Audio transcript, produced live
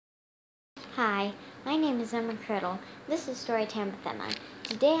Hi, my name is Emma Criddle. This is Storytime with Emma.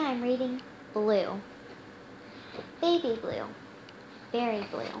 Today I'm reading Blue. Baby blue, berry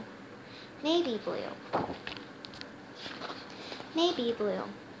blue, navy blue, navy blue,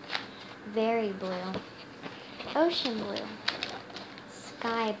 very blue, ocean blue,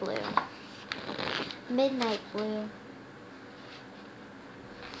 sky blue, midnight blue,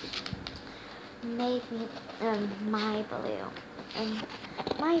 my blue,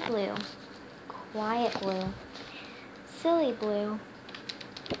 my blue, quiet blue, silly blue,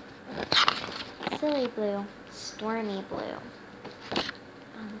 stormy blue,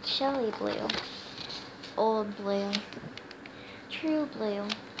 chilly blue, old blue, true blue,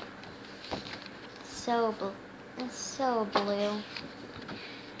 so blue,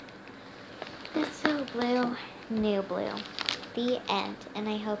 so blue, new blue. The end, and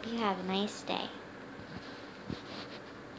I hope you have a nice day.